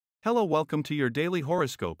Hello, welcome to your daily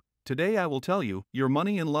horoscope. Today I will tell you your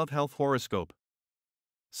money and love health horoscope.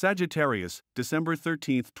 Sagittarius, December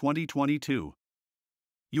 13th, 2022.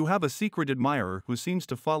 You have a secret admirer who seems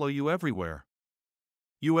to follow you everywhere.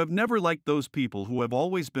 You have never liked those people who have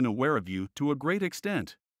always been aware of you to a great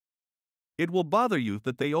extent. It will bother you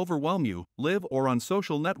that they overwhelm you, live or on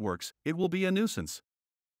social networks, it will be a nuisance.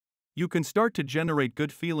 You can start to generate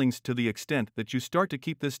good feelings to the extent that you start to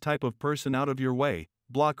keep this type of person out of your way,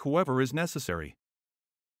 block whoever is necessary.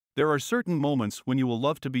 There are certain moments when you will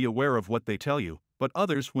love to be aware of what they tell you, but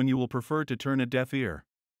others when you will prefer to turn a deaf ear.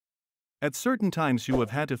 At certain times you have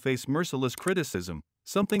had to face merciless criticism,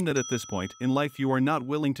 something that at this point in life you are not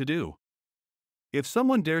willing to do. If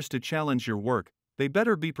someone dares to challenge your work, they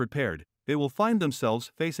better be prepared, they will find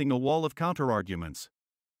themselves facing a wall of counterarguments.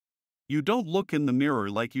 You don't look in the mirror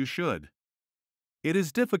like you should. It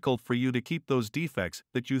is difficult for you to keep those defects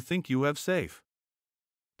that you think you have safe.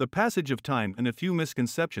 The passage of time and a few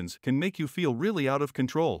misconceptions can make you feel really out of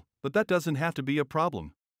control, but that doesn't have to be a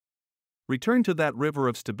problem. Return to that river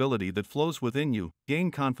of stability that flows within you, gain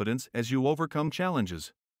confidence as you overcome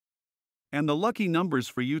challenges. And the lucky numbers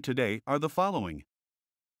for you today are the following: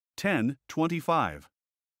 10, 25,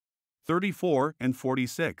 34, and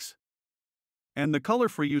 46. And the color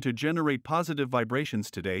for you to generate positive vibrations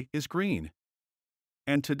today is green.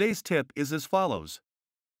 And today's tip is as follows.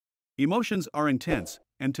 Emotions are intense,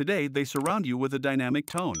 and today they surround you with a dynamic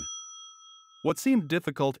tone. What seemed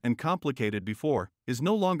difficult and complicated before is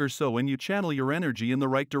no longer so, and you channel your energy in the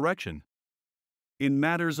right direction. In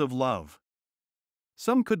matters of love,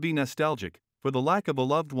 some could be nostalgic for the lack of a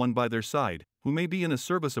loved one by their side, who may be in a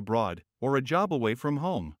service abroad or a job away from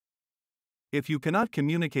home. If you cannot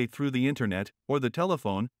communicate through the internet or the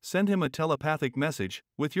telephone, send him a telepathic message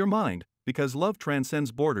with your mind, because love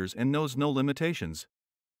transcends borders and knows no limitations.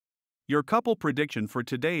 Your couple prediction for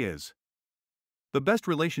today is: the best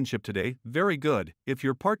relationship today, very good, if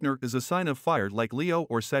your partner is a sign of fire like Leo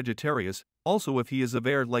or Sagittarius, also if he is of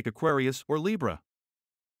air like Aquarius or Libra.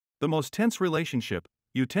 The most tense relationship,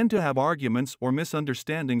 you tend to have arguments or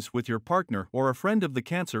misunderstandings with your partner or a friend of the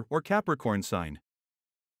Cancer or Capricorn sign.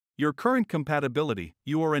 Your current compatibility,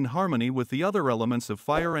 you are in harmony with the other elements of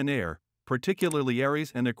fire and air, particularly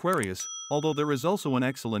Aries and Aquarius, although there is also an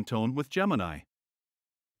excellent tone with Gemini.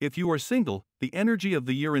 If you are single, the energy of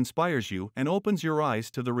the year inspires you and opens your eyes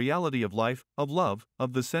to the reality of life, of love,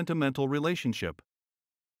 of the sentimental relationship.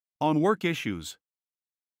 On work issues,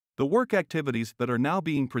 the work activities that are now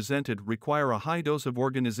being presented require a high dose of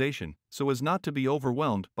organization so as not to be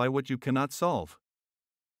overwhelmed by what you cannot solve.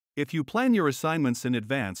 If you plan your assignments in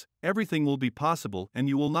advance, everything will be possible and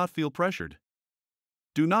you will not feel pressured.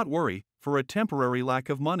 Do not worry for a temporary lack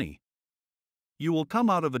of money. You will come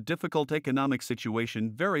out of a difficult economic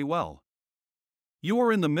situation very well. You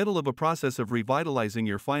are in the middle of a process of revitalizing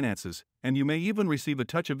your finances, and you may even receive a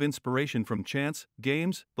touch of inspiration from chance,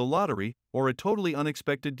 games, the lottery, or a totally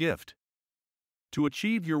unexpected gift. To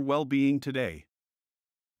achieve your well-being today,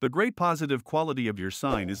 the great positive quality of your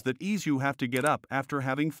sign is that ease you have to get up after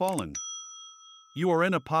having fallen. You are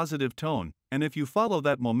in a positive tone, and if you follow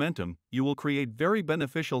that momentum, you will create very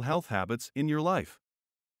beneficial health habits in your life.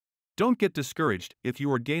 Don't get discouraged if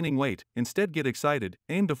you are gaining weight, instead get excited,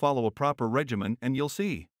 aim to follow a proper regimen and you'll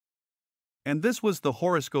see. And this was the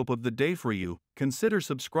horoscope of the day for you. Consider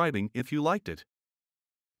subscribing if you liked it.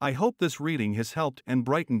 I hope this reading has helped and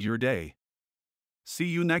brightened your day. See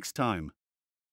you next time.